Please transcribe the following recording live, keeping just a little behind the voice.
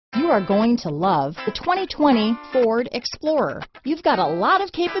are going to love the 2020 Ford Explorer. You've got a lot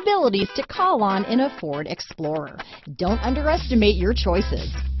of capabilities to call on in a Ford Explorer. Don't underestimate your choices.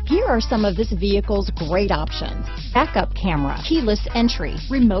 Here are some of this vehicle's great options: backup camera, keyless entry,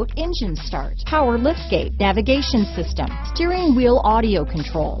 remote engine start, power liftgate, navigation system, steering wheel audio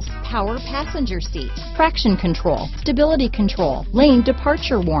controls, power passenger seat, traction control, stability control, lane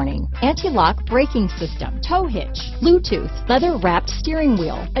departure warning, anti-lock braking system, tow hitch, Bluetooth, leather-wrapped steering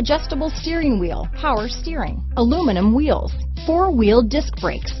wheel, adjustable steering wheel, power steering, aluminum wheels, four-wheel disc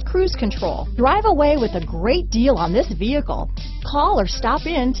brakes, cruise control. Drive away with a great deal on this vehicle. Call or stop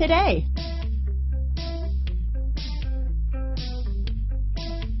in today.